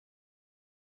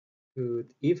Good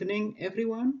evening,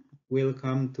 everyone.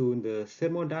 Welcome to the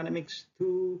Thermodynamics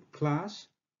II class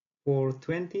for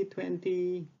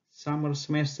 2020 summer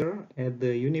semester at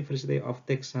the University of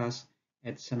Texas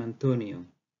at San Antonio.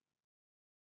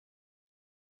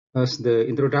 As the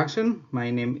introduction,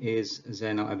 my name is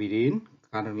Zainal Abidin.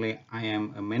 Currently, I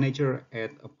am a manager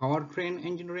at a Powertrain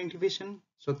Engineering Division,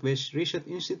 Southwest Research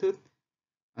Institute.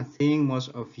 I think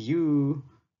most of you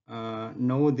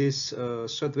know this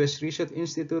Southwest Research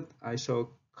Institute. I saw a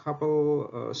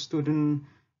couple student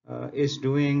is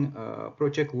doing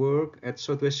project work at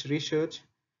Southwest Research.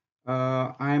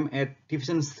 I'm at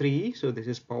Division 3, so this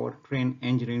is Powertrain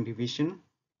Engineering Division.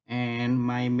 And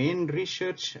my main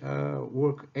research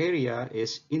work area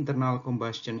is internal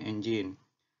combustion engine.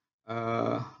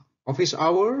 Uh, Office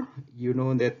hour, you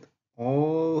know that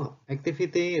all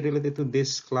activity related to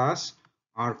this class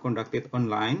are conducted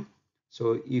online.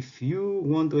 So if you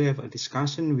want to have a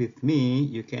discussion with me,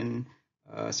 you can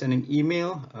send an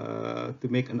email to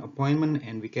make an appointment,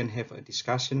 and we can have a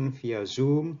discussion via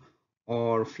Zoom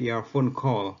or via phone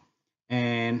call.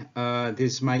 And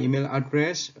this is my email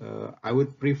address. I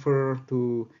would prefer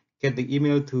to get the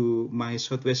email to my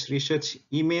Southwest Research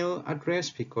email address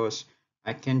because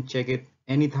I can check it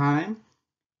anytime.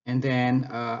 And then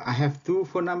I have two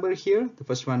phone numbers here. The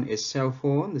first one is cell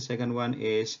phone. The second one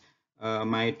is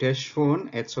my desk phone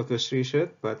at Southwest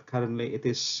Research, but currently it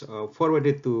is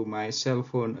forwarded to my cell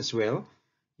phone as well.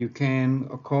 You can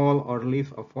call or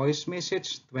leave a voice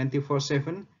message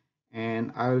 24/7,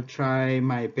 and I'll try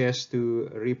my best to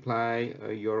reply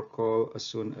your call as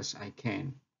soon as I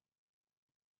can.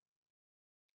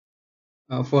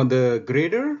 For the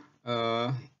grader,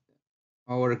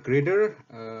 our grader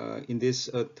in this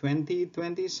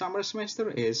 2020 summer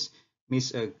semester is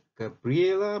Miss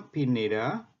Gabriela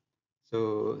Pineda.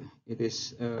 So it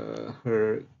is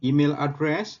her email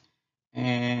address,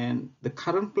 and the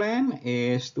current plan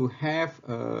is to have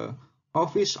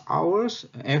office hours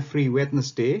every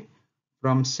Wednesday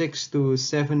from 6 to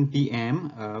 7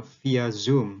 p.m. Via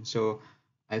Zoom. So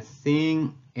I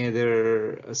think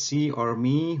either she or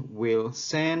me will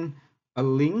send a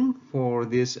link for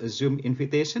this Zoom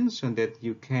invitation so that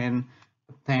you can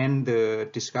attend the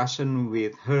discussion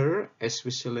with her,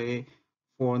 especially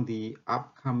for the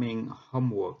upcoming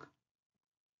homework.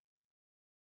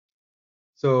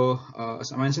 So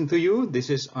as I mentioned to you, this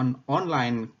is an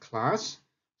online class.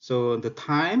 So the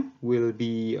time will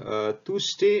be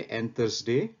Tuesday and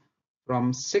Thursday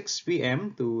from 6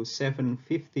 p.m. to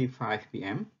 7:55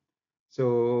 p.m.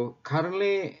 So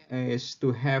currently is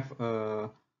to have a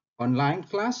online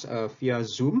class via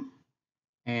Zoom,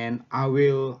 and I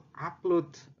will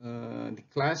upload the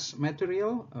class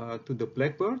material to the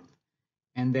Blackboard,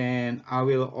 and then I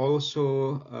will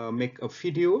also make a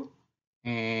video,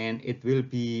 and it will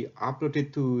be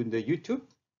uploaded to the YouTube.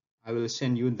 I will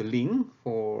send you the link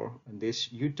for this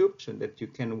YouTube so that you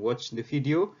can watch the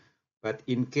video. But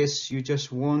in case you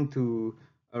just want to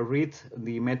read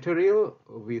the material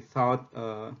without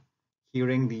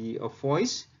hearing the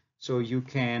voice, so you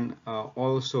can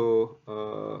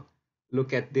also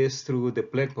look at this through the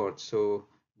Blackboard. So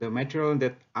the material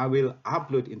that I will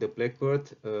upload in the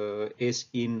Blackboard is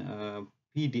in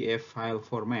PDF file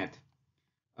format.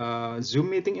 Zoom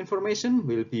meeting information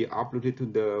will be uploaded to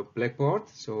the Blackboard.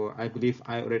 So I believe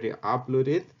I already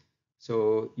uploaded.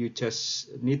 So you just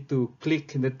need to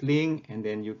click that link, and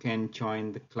then you can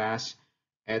join the class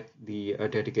at the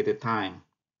dedicated time.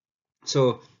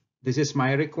 So this is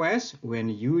my request. When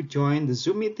you join the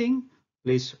Zoom meeting,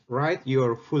 please write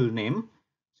your full name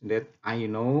so that I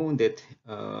know that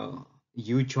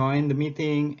you joined the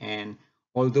meeting. And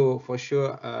although for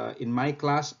sure in my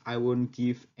class I won't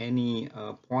give any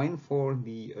point for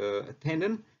the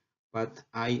attendance, but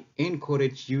I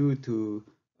encourage you to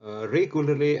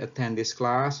regularly attend this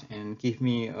class and give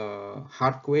me a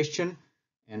hard question,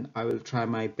 and I will try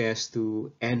my best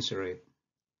to answer it.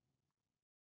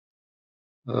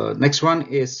 Next one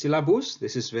is syllabus.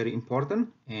 This is very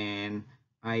important, and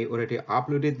I already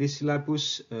uploaded this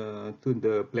syllabus to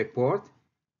the Blackboard.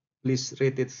 Please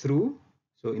read it through.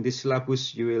 So in this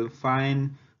syllabus, you will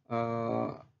find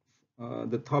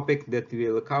the topic that we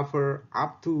will cover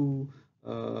up to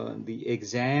the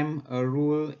exam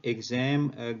rule,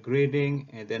 exam grading,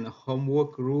 and then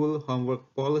homework rule,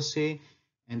 homework policy,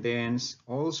 and then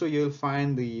also you'll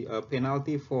find the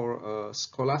penalty for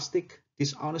scholastic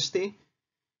dishonesty.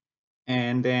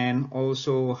 And then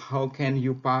also how can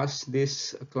you pass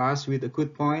this class with a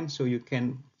good point. So you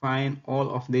can find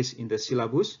all of this in the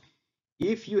syllabus.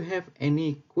 If you have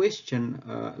any question,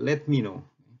 let me know.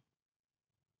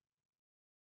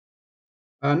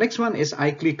 Next one is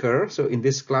iClicker. So in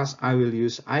this class, I will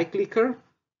use iClicker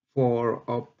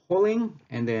for polling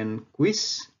and then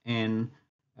quiz and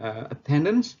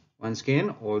attendance. Once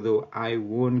again, although I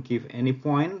won't give any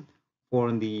point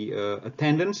for the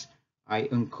attendance, I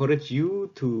encourage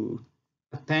you to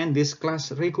attend this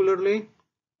class regularly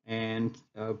and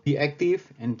be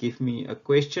active and give me a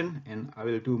question, and I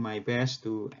will do my best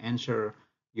to answer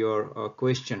your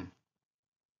question.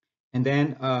 And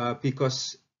then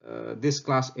because this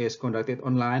class is conducted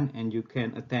online and you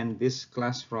can attend this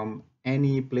class from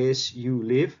any place you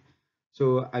live,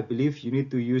 so I believe you need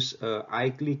to use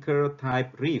iClicker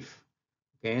type ref.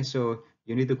 Okay, so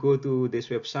you need to go to this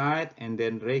website and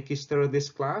then register this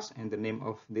class, and the name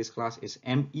of this class is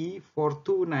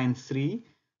ME4293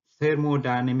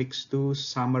 Thermodynamics II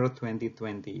Summer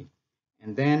 2020.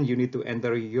 And then you need to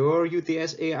enter your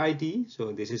UTSA ID.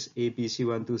 So this is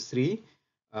ABC123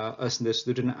 as the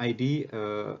student ID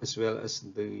as well as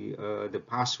the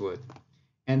password.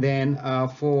 And then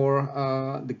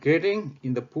for the grading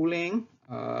in the pooling,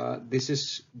 this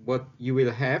is what you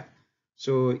will have.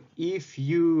 So if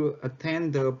you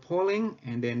attend the polling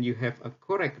and then you have a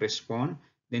correct response,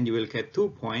 then you will get 2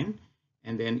 points.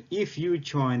 And then if you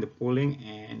join the polling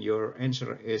and your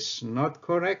answer is not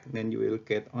correct, then you will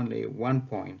get only 1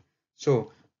 point.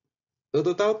 So the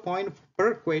total point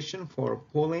per question for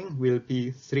polling will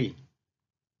be 3.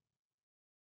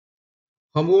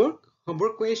 Homework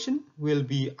question will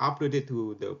be uploaded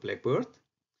to the Blackboard,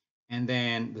 and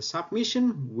then the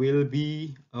submission will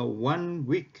be 1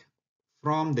 week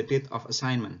from the date of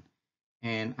assignment.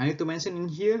 And I need to mention in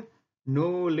here,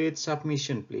 no late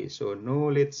submission, please. So no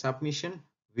late submission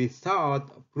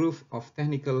without proof of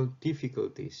technical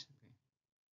difficulties.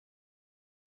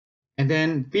 And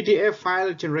then PDF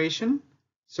file generation.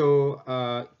 So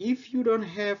if you don't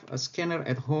have a scanner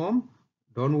at home,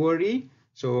 don't worry.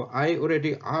 So I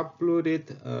already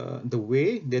uploaded the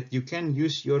way that you can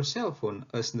use your cell phone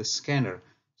as the scanner.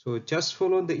 So just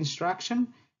follow the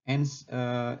instruction and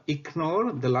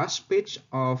ignore the last page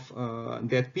of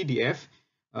that PDF.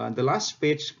 The last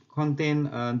page contain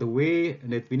the way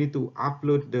that we need to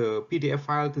upload the PDF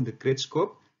file to the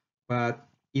Gradescope. But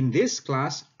in this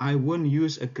class, I won't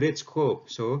use a Gradescope.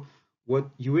 So what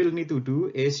you will need to do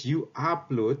is you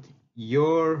upload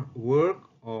your work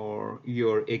or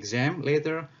your exam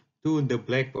later to the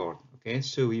Blackboard. Okay,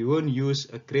 so we won't use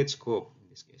a Gradescope in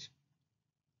this case.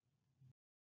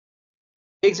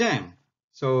 Exam.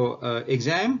 So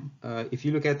exam, if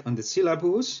you look at on the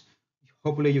syllabus,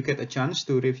 hopefully you get a chance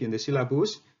to review the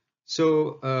syllabus.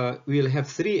 So we'll have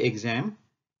 3 exams,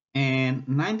 and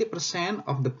 90%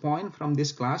 of the point from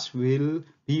this class will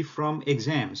be from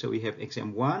exam. So we have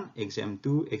exam 1, exam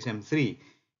 2, exam 3.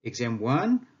 Exam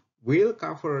 1 will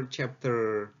cover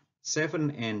chapter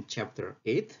 7 and chapter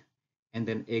 8. And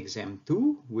then exam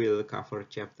 2 will cover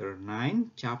chapter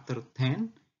 9, chapter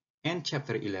 10, and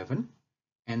chapter 11.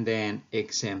 And then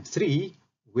exam 3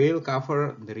 will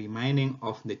cover the remaining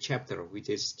of the chapter, which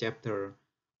is chapter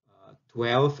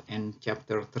 12 and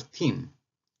chapter 13.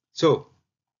 So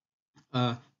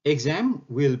exam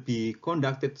will be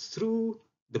conducted through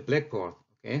the Blackboard.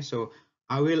 Okay, so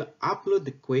I will upload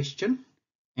the question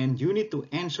and you need to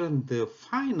answer the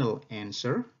final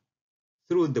answer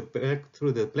through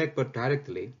the Blackboard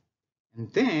directly.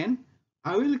 And then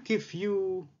I will give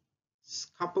you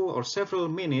a couple or several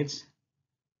minutes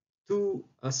to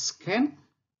scan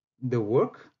the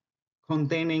work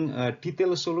containing a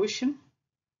detailed solution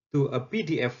to a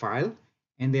PDF file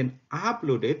and then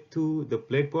upload it to the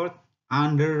Blackboard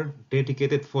under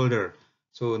dedicated folder.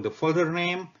 So the folder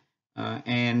name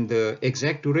and the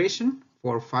exact duration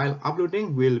for file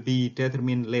uploading will be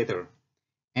determined later.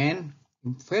 And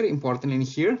very important in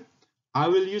here, I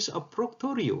will use a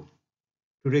Proctorio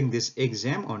during this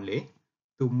exam only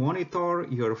to monitor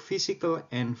your physical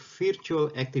and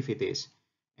virtual activities.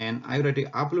 And I already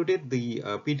uploaded the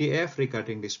PDF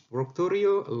regarding this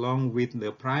Proctorio along with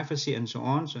the privacy and so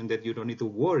on, so that you don't need to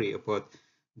worry about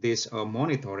this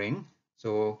monitoring.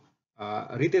 So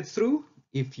read it through.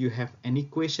 If you have any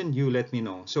question, you let me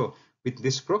know. So with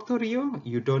this Proctorio,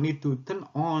 you don't need to turn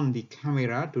on the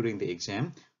camera during the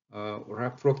exam.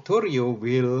 Proctorio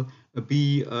will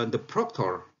be the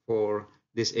proctor for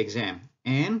this exam.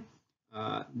 And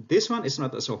this one is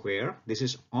not a software. This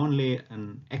is only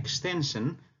an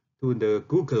extension to the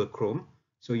Google Chrome.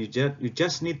 So you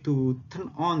just need to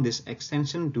turn on this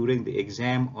extension during the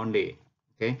exam only.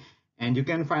 Okay, and you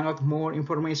can find out more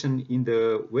information in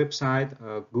the website.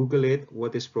 Google it,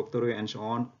 what is Proctorio and so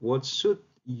on. What should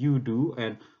you do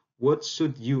and what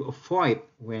should you avoid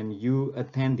when you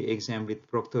attend the exam with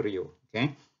Proctorio?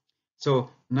 Okay, so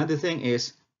another thing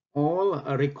is all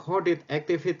recorded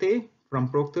activity from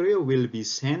Proctorio will be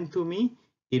sent to me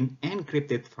in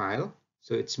encrypted file.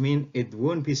 So it means it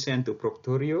won't be sent to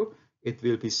Proctorio. It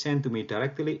will be sent to me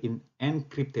directly in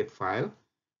encrypted file,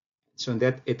 so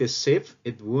that it is safe.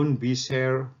 It won't be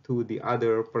shared to the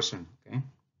other person. Okay.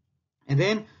 And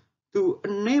then to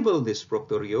enable this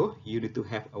Proctorio, you need to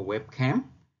have a webcam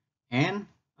and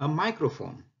a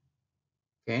microphone.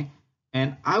 Okay.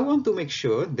 And I want to make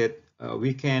sure that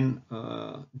we can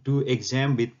do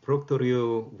exam with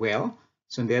Proctorio well,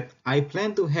 so that I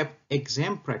plan to have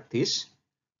exam practice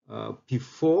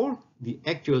before the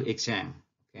actual exam.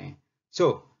 Okay.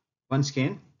 So once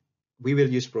again, we will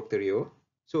use Proctorio.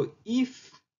 So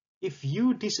if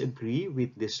you disagree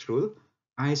with this rule,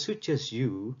 I suggest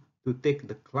you to take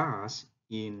the class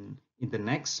in the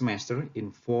next semester,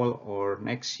 in fall or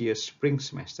next year's spring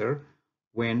semester,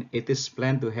 when it is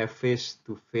planned to have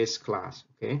face-to-face class.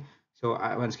 Okay. So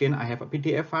once again, I have a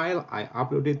PDF file. I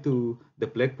upload it to the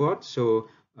Blackboard. So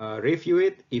review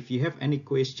it. If you have any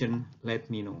question, let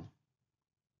me know.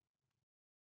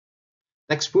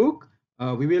 Textbook,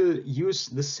 we will use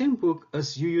the same book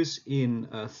as you use in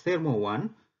Thermo 1.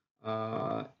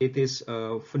 It is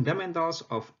Fundamentals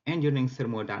of Engineering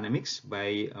Thermodynamics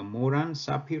by Moran,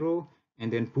 Shapiro,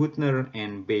 and then Putner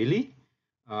and Bailey.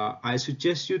 I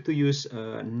suggest you to use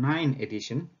 9th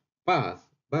edition, but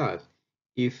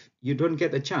if you don't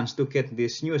get a chance to get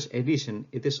this newest edition,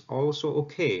 it is also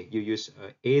okay. You use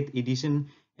 8th edition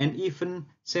and even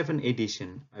 7th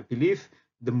edition. I believe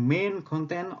the main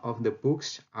content of the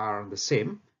books are the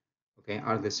same, okay,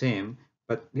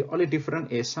 but the only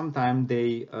difference is sometimes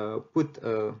they put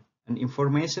an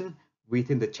information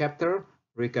within the chapter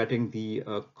regarding the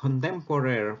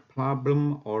contemporary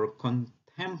problem or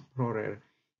contemporary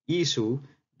issue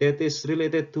that is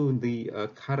related to the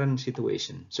current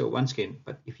situation. So once again,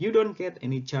 but if you don't get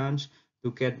any chance to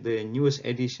get the newest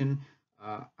edition,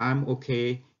 I'm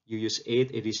okay. You use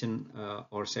 8th edition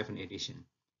or 7th edition.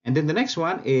 And then the next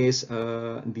one is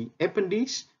the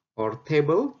appendix or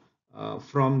table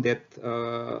from that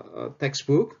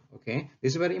textbook. Okay,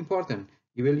 this is very important.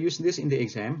 You will use this in the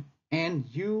exam, and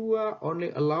you are only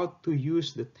allowed to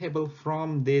use the table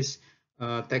from this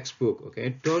textbook.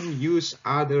 Okay, don't use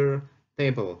other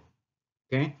table.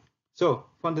 Okay, so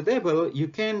from the table, you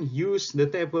can use the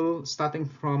table starting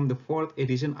from the 4th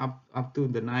edition up to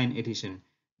the 9th edition.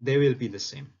 They will be the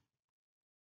same.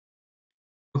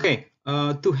 Okay,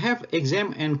 to have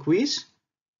exam and quiz,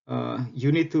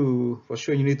 you need to, for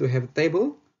sure, you need to have a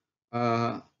table.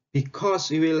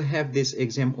 Because you will have this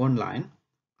exam online,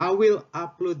 I will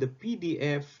upload the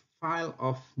PDF file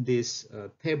of this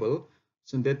table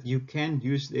so that you can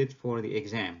use it for the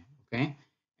exam. Okay,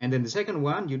 and then the second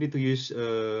one, you need to use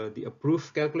the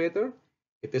approved calculator.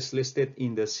 It is listed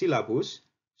in the syllabus.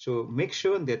 So make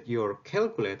sure that your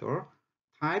calculator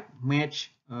type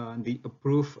match the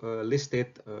approved listed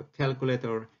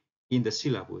calculator in the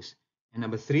syllabus. And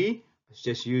number 3,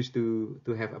 just use to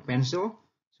have a pencil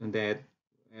so that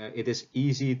it is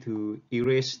easy to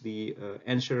erase the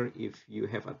answer if you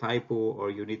have a typo or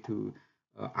you need to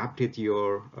update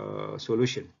your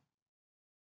solution.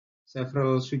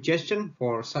 Several suggestions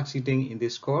for succeeding in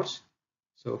this course.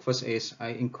 So first is I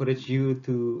encourage you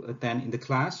to attend in the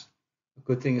class. A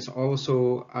good thing is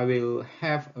also I will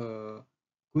have a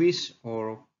quiz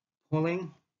or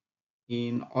polling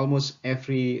in almost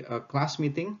every class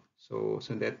meeting, so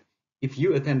that if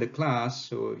you attend the class,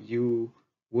 so you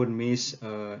wouldn't miss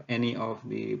any of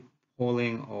the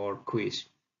polling or quiz.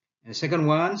 And second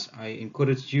ones, I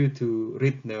encourage you to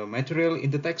read the material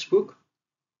in the textbook.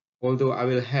 Although I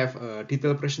will have a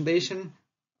detailed presentation,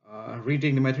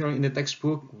 reading the material in the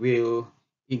textbook will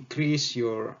increase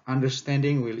your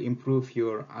understanding, will improve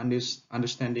your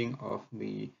understanding of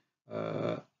the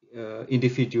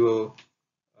individual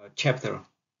chapter.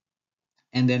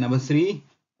 And then number 3,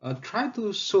 try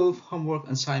to solve homework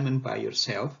assignment by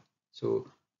yourself. So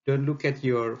don't look at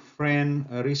your friend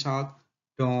result,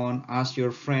 don't ask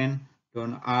your friend,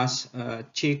 don't ask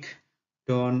Chick,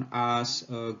 don't ask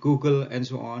Google and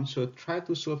so on. So try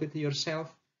to solve it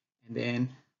yourself. And then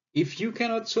if you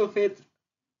cannot solve it,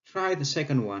 try the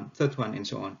second one, third one, and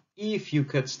so on. If you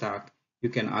get stuck, you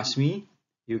can ask me,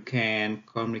 you can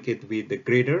communicate with the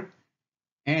grader,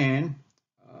 and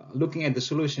looking at the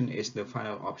solution is the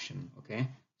final option. Okay,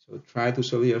 so try to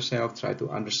solve yourself, try to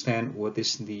understand what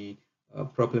is the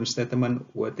problem statement,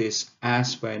 what is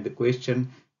asked by the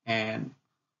question, and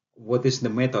what is the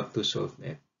method to solve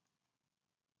that.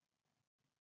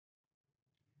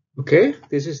 Okay,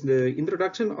 this is the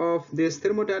introduction of this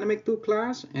Thermodynamics II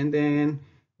class, and then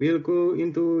we'll go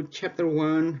into chapter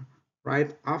 1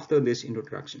 right after this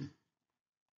introduction.